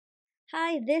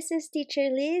Hi, this is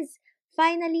Teacher Liz.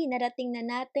 Finally, narating na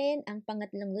natin ang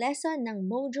pangatlong lesson ng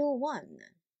Module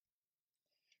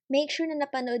 1. Make sure na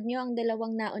napanood nyo ang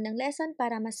dalawang naunang lesson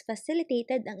para mas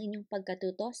facilitated ang inyong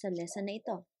pagkatuto sa lesson na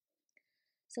ito.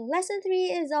 So, Lesson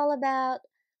 3 is all about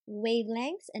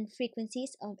wavelengths and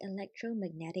frequencies of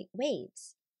electromagnetic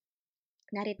waves.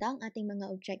 Narito ang ating mga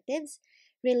objectives.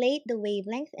 Relate the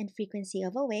wavelength and frequency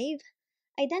of a wave.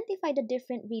 Identify the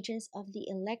different regions of the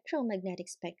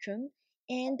electromagnetic spectrum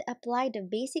and apply the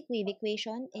basic wave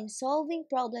equation in solving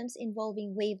problems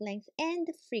involving wavelength and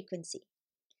frequency.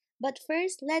 But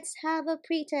first, let's have a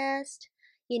pretest.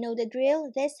 You know the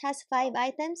drill. This has 5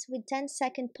 items with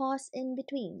 10-second pause in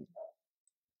between.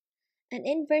 An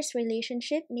inverse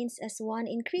relationship means as one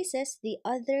increases, the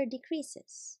other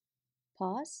decreases.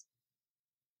 Pause.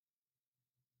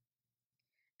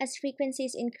 As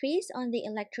frequencies increase on the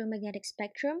electromagnetic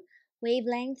spectrum,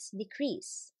 wavelengths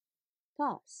decrease.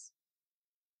 Pause.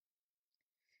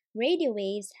 Radio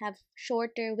waves have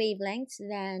shorter wavelengths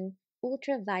than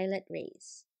ultraviolet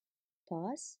rays.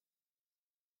 Pause.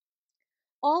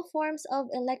 All forms of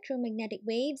electromagnetic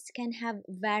waves can have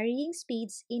varying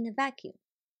speeds in a vacuum.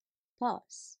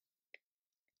 Pause.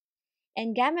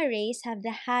 And gamma rays have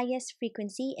the highest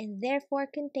frequency and therefore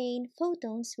contain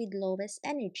photons with lowest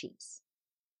energies.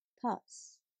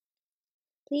 Pause.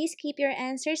 Please keep your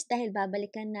answers dahil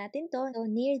babalikan natin to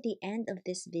near the end of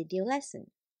this video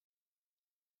lesson.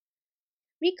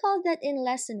 Recall that in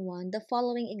Lesson 1, the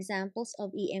following examples of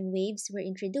EM waves were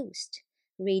introduced.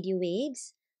 Radio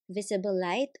waves, visible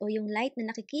light o yung light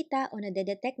na nakikita o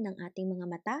nadedetect ng ating mga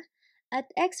mata, at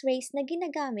X-rays na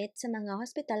ginagamit sa mga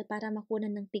hospital para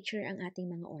makunan ng picture ang ating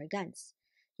mga organs.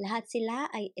 Lahat sila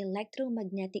ay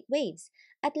electromagnetic waves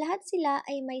at lahat sila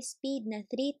ay may speed na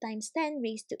 3 times 10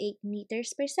 raised to 8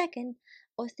 meters per second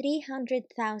o 300,000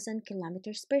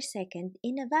 kilometers per second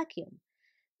in a vacuum.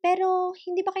 Pero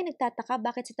hindi ba kayo nagtataka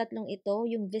bakit sa tatlong ito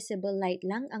yung visible light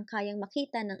lang ang kayang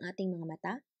makita ng ating mga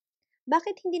mata?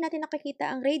 Bakit hindi natin nakikita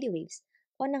ang radio waves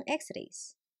o ng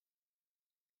X-rays?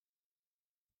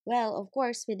 Well, of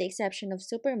course, with the exception of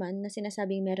Superman na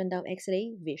sinasabing meron daw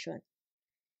X-ray vision.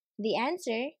 The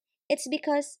answer, it's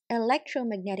because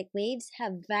electromagnetic waves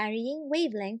have varying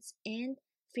wavelengths and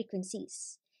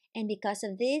frequencies. And because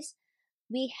of this,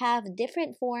 we have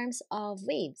different forms of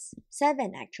waves,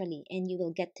 7 actually, and you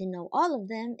will get to know all of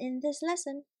them in this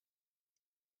lesson.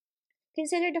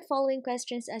 Consider the following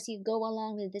questions as you go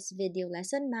along with this video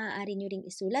lesson. Maaari nyo ring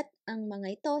isulat ang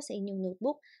mga ito sa inyong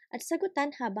notebook at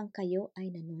sagutan habang kayo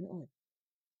ay nanonood.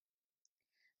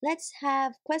 Let's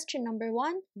have question number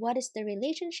 1. What is the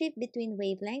relationship between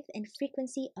wavelength and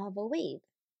frequency of a wave?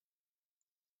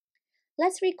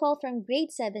 Let's recall from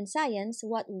grade 7 science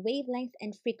what wavelength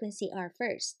and frequency are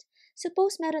first.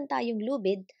 Suppose meron tayong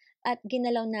lubid at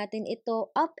ginalaw natin ito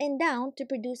up and down to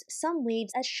produce some waves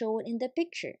as shown in the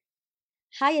picture.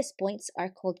 Highest points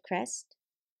are called crest,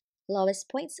 lowest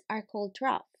points are called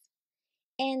trough.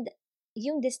 And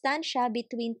yung distansya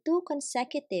between two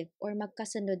consecutive or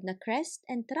magkasunod na crest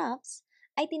and troughs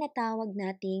ay tinatawag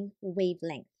nating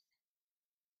wavelength.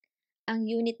 Ang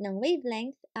unit ng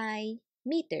wavelength ay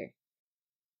meter.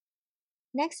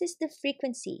 Next is the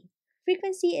frequency.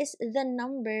 Frequency is the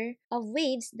number of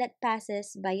waves that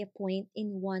passes by a point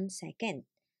in 1 second.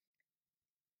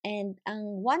 And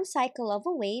ang one cycle of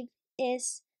a wave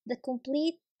is the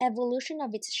complete evolution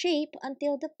of its shape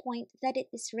until the point that it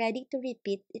is ready to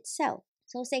repeat itself.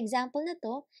 So sa example na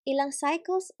to, ilang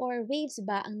cycles or waves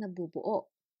ba ang nabubuo?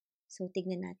 So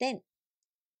tignan natin.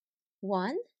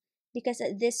 1, because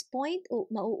at this point,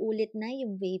 mauulit na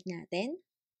yung wave natin.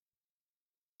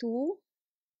 2,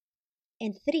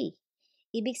 and 3.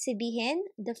 Ibig sabihin,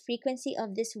 the frequency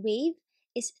of this wave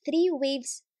is 3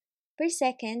 waves per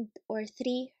second or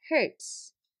 3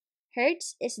 hertz.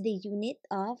 Hertz is the unit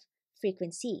of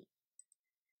frequency.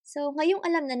 So, ngayong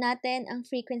alam na natin ang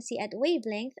frequency at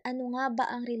wavelength, ano nga ba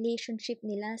ang relationship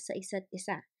nila sa isa't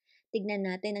isa? Tignan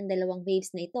natin ang dalawang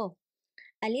waves na ito.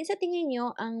 Alin sa tingin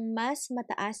nyo ang mas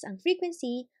mataas ang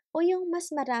frequency o yung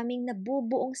mas maraming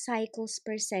nabubuong cycles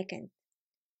per second?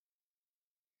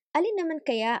 Alin naman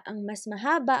kaya ang mas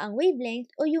mahaba ang wavelength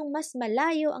o yung mas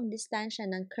malayo ang distansya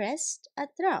ng crest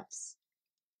at troughs?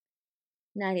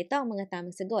 Narito ang mga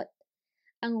tamang sagot.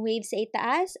 Ang wave sa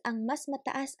itaas, ang mas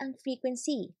mataas ang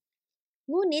frequency.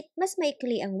 Ngunit mas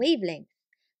maikli ang wavelength.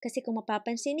 Kasi kung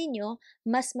mapapansin ninyo,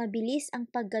 mas mabilis ang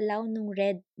paggalaw ng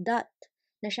red dot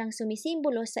na siyang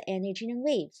sumisimbolo sa energy ng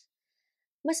wave.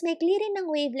 Mas maikli rin ang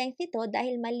wavelength nito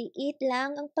dahil maliit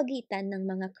lang ang pagitan ng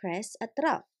mga crest at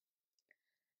trough.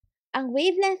 Ang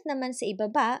wavelength naman sa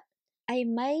ibaba ay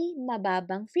may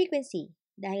mababang frequency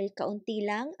dahil kaunti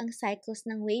lang ang cycles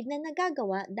ng wave na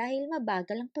nagagawa dahil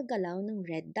mabagal ang paggalaw ng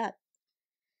red dot.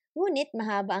 Ngunit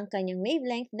mahaba ang kanyang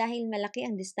wavelength dahil malaki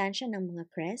ang distansya ng mga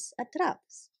crests at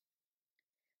troughs.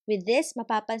 With this,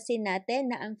 mapapansin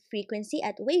natin na ang frequency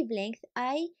at wavelength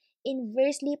ay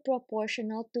inversely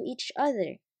proportional to each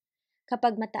other.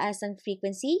 Kapag mataas ang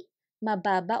frequency,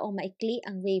 mababa o maikli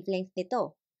ang wavelength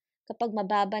nito. Kapag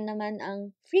mababa naman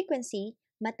ang frequency,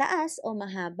 mataas o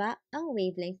mahaba ang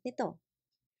wavelength nito.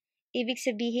 Ibig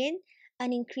sabihin,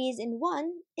 an increase in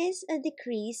one is a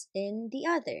decrease in the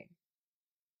other.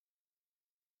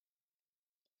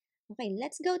 Okay,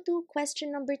 let's go to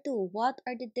question number 2. What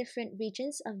are the different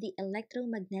regions of the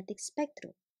electromagnetic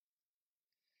spectrum?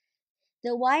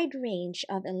 The wide range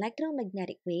of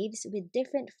electromagnetic waves with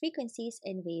different frequencies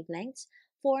and wavelengths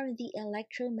form the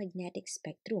electromagnetic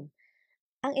spectrum.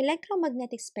 Ang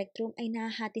electromagnetic spectrum ay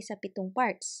nahahati sa 7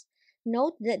 parts.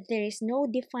 Note that there is no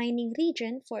defining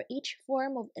region for each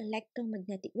form of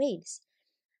electromagnetic waves.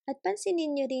 At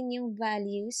pansinin niyo rin yung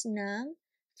values ng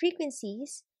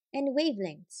frequencies and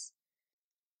wavelengths.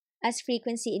 As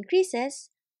frequency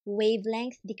increases,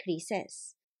 wavelength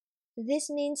decreases. This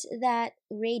means that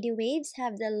radio waves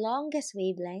have the longest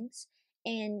wavelengths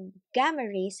and gamma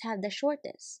rays have the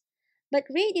shortest. But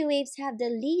radio waves have the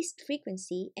least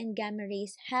frequency and gamma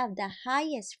rays have the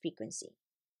highest frequency.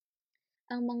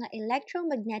 Ang mga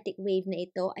electromagnetic wave na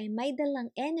ito ay may dalang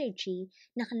energy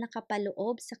na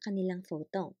nakapaloob sa kanilang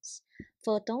photons.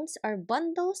 Photons are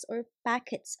bundles or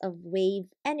packets of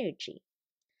wave energy.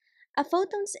 A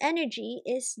photon's energy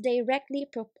is directly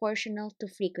proportional to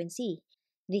frequency.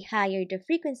 The higher the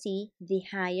frequency, the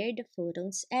higher the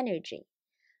photon's energy.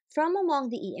 From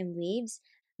among the EM waves,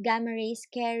 gamma rays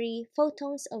carry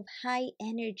photons of high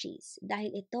energies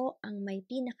dahil ito ang may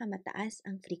pinakamataas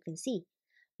ang frequency,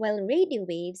 while radio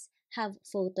waves have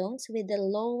photons with the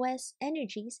lowest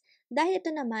energies dahil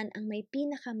ito naman ang may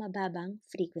pinakamababang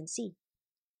frequency.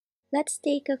 Let's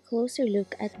take a closer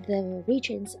look at the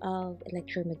regions of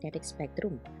electromagnetic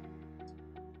spectrum.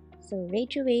 So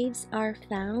radio waves are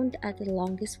found at the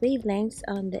longest wavelengths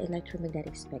on the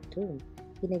electromagnetic spectrum.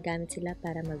 Ginagamit sila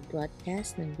para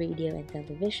mag-broadcast ng radio and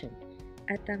television.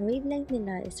 At ang wavelength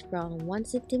nila is from 1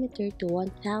 cm to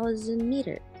 1,000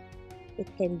 meter.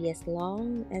 It can be as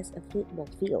long as a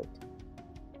football field.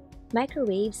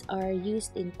 Microwaves are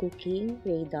used in cooking,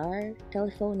 radar,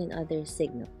 telephone, and other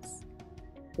signals.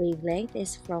 Wavelength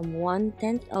is from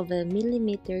 1/10 of a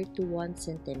millimeter to 1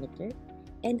 centimeter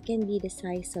and can be the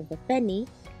size of a penny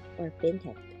or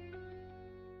pinhead.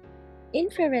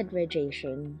 Infrared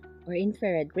radiation or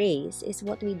infrared rays is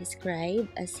what we describe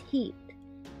as heat.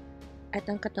 At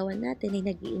ang katawan natin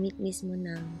ay nag-i-emit mismo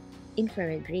ng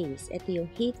infrared rays. Ito yung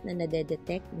heat na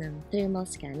nade-detect ng thermal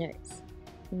scanners,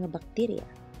 mga bacteria.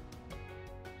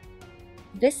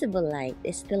 Visible light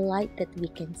is the light that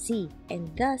we can see, and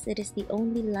thus it is the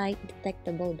only light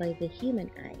detectable by the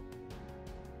human eye.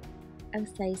 Ang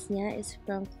size niya is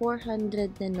from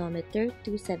 400 nanometer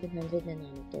to 700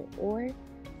 nanometer, or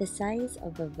the size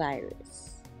of a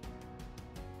virus.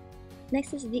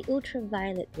 Next is the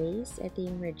ultraviolet rays. Ito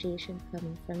yung radiation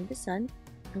coming from the sun.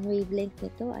 Ang wavelength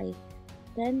nito ay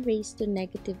 10 raised to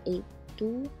negative 8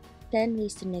 to 10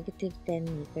 raised to negative 10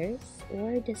 meters,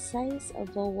 or the size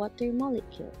of a water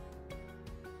molecule.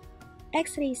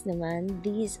 X-rays naman,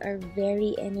 these are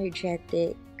very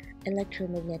energetic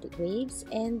electromagnetic waves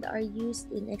and are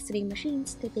used in X-ray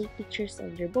machines to take pictures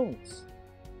of your bones.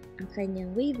 Ang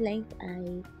kanyang wavelength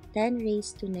ay 10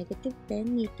 raised to negative 10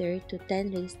 meter to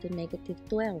 10 raised to negative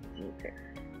 12 meter,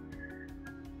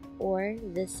 or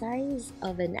the size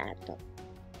of an atom.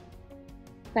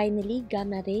 Finally,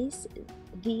 gamma rays.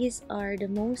 These are the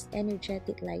most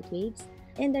energetic light waves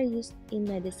and are used in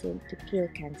medicine to kill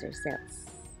cancer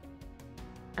cells.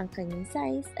 Ang kanyang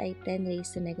size ay 10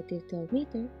 raised to negative 12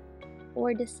 meter,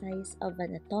 or the size of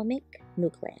an atomic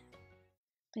nuclei.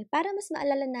 Okay, para mas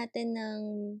maalala natin ng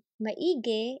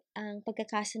maigi ang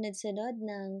pagkakasunod-sunod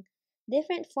ng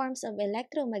different forms of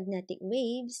electromagnetic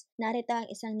waves, narito ang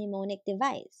isang mnemonic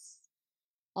device.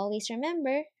 Always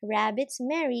remember, rabbits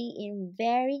marry in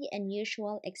very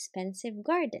unusual expensive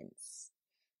gardens.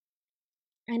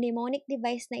 Ang mnemonic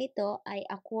device na ito ay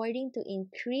according to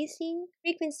increasing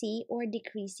frequency or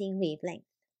decreasing wavelength.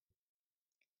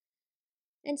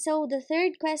 And so the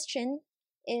third question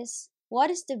is, what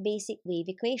is the basic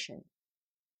wave equation?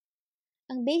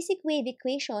 Ang basic wave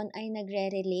equation ay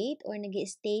nagre-relate or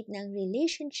nag-state ng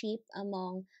relationship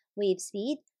among wave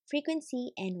speed,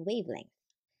 frequency, and wavelength.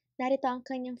 Narito ang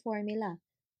kanyang formula,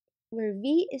 where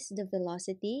v is the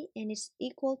velocity and is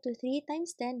equal to 3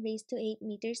 times 10 raised to 8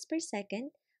 meters per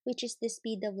second, which is the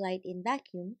speed of light in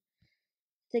vacuum.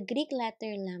 the Greek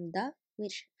letter lambda,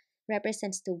 which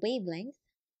represents the wavelength,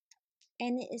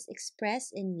 N is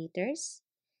expressed in meters,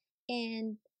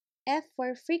 and F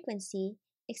for frequency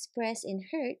expressed in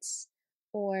hertz,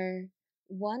 or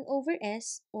 1 over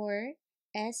S, or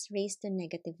S raised to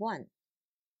negative 1.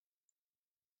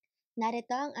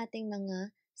 Narito ang ating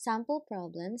mga sample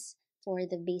problems for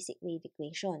the basic wave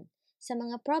equation. Sa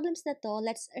mga problems na to,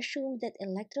 let's assume that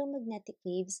electromagnetic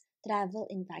waves travel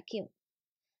in vacuum.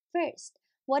 First,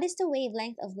 what is the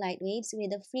wavelength of light waves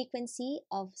with a frequency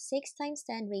of 6 times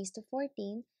 10 raised to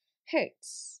 14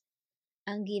 Hertz?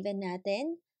 Ang given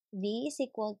natin, V is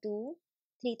equal to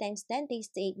 3 times 10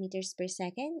 raised to 8 meters per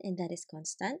second, and that is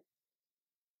constant.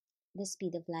 The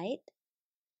speed of light.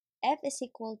 F is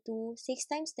equal to 6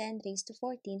 times 10 raised to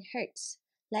 14 Hertz.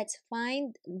 Let's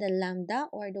find the lambda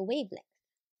or the wavelength.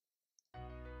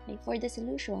 Okay, for the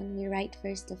solution, we write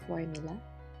first the formula.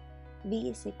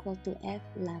 V is equal to F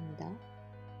lambda,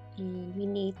 and we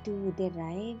need to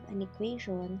derive an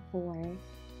equation for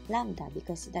lambda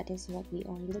because that is what we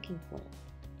are looking for.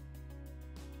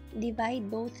 Divide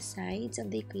both sides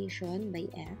of the equation by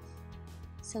F,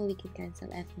 so we can cancel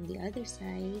F on the other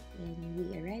side, and we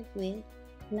arrive with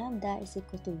lambda is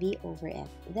equal to V over F.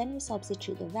 Then we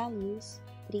substitute the values,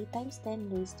 3 times 10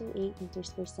 raised to 8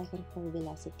 meters per second for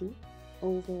velocity,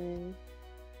 over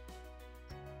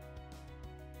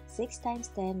 6 times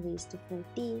 10 raised to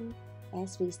 14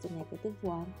 S raised to negative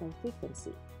 1 for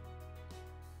frequency.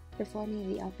 Performing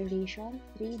the operation,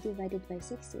 3 divided by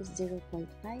 6 is 0.5,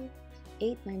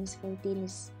 8 minus 14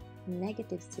 is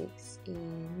negative 6,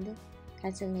 and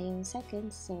cancel na yung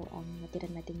seconds, so ang natira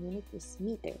nating unit is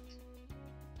meter.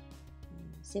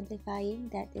 Simplifying,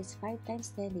 that is 5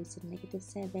 times 10 raised to negative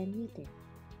 7 meter.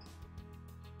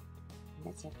 And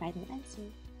that's our final answer.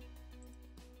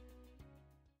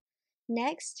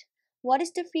 Next, what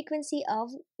is the frequency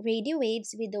of radio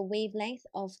waves with a wavelength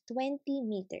of 20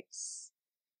 meters?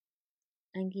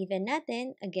 Ang given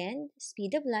natin, again,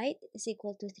 speed of light is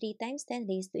equal to 3 times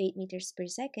 10 raised to 8 meters per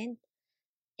second.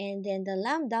 And then the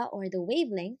lambda or the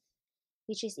wavelength,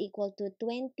 which is equal to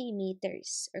 20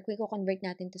 meters. Or kung i-convert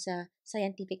natin to sa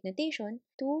scientific notation,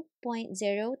 2.0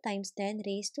 times 10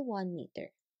 raised to 1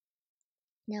 meter.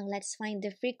 Now, let's find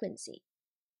the frequency.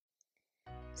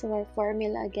 So our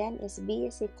formula again is B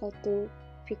is equal to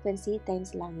frequency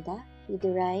times lambda. We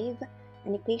derive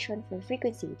an equation for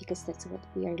frequency because that's what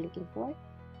we are looking for.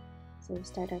 So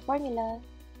start our formula,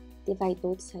 divide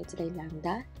both sides by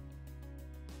lambda.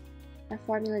 Our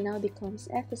formula now becomes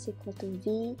F is equal to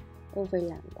V over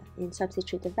lambda, and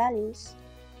substitute the values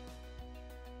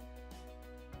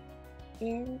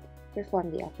and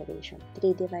perform the operation.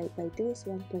 3 divided by 2 is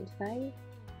 1.5,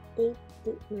 8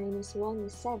 minus 1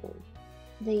 is 7.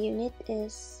 The unit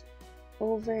is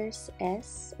over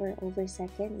S or over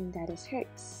second, and that is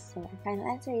Hertz. So our final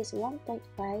answer is 1.5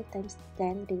 times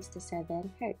 10 raised to 7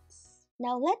 Hertz.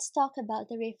 Now let's talk about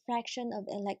the refraction of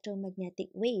electromagnetic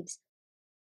waves,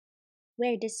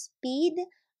 where the speed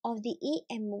of the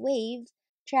EM wave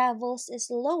travels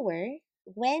slower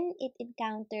when it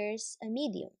encounters a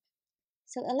medium.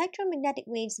 So electromagnetic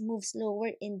waves move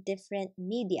slower in different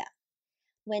media.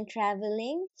 When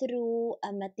traveling through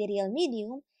a material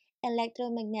medium,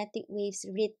 electromagnetic waves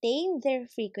retain their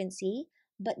frequency,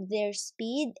 but their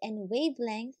speed and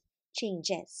wavelength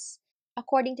changes.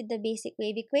 According to the basic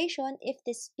wave equation, if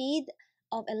the speed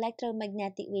of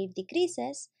electromagnetic wave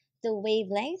decreases, the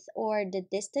wavelength or the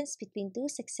distance between two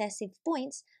successive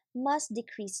points must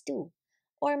decrease too,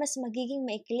 or mas magiging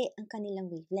maikli ang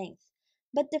kanilang wavelength,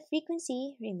 but the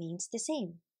frequency remains the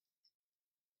same.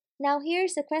 Now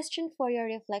here's a question for your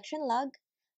reflection log.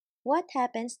 What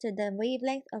happens to the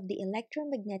wavelength of the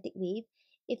electromagnetic wave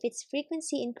if its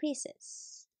frequency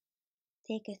increases?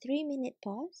 Take a 3-minute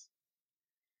pause.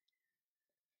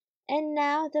 And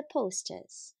now the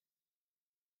posters.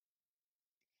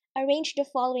 Arrange the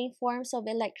following forms of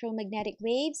electromagnetic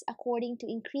waves according to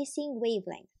increasing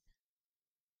wavelength.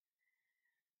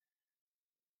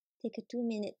 Take a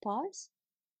 2-minute pause.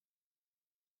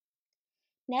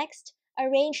 Next,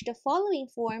 arrange the following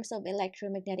forms of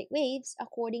electromagnetic waves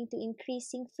according to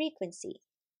increasing frequency.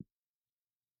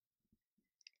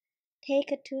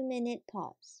 Take a 2-minute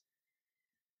pause.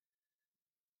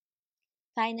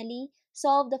 Finally,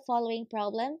 solve the following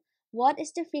problem. What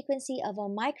is the frequency of a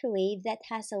microwave that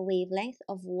has a wavelength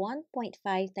of 1.5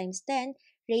 times 10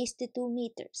 raised to 2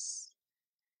 meters?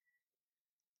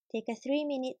 Take a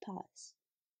 3-minute pause.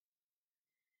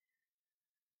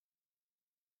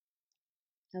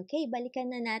 Okay,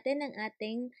 balikan na natin ang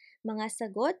ating mga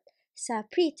sagot sa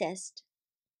pre-test.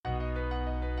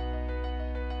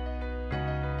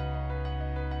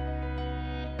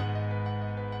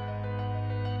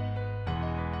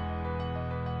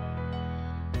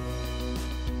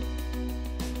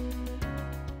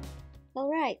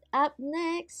 Alright, up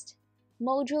next,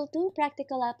 Module 2,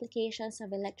 Practical Applications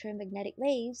of Electromagnetic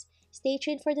Waves. Stay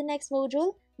tuned for the next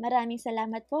module. Maraming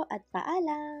salamat po at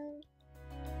paalam!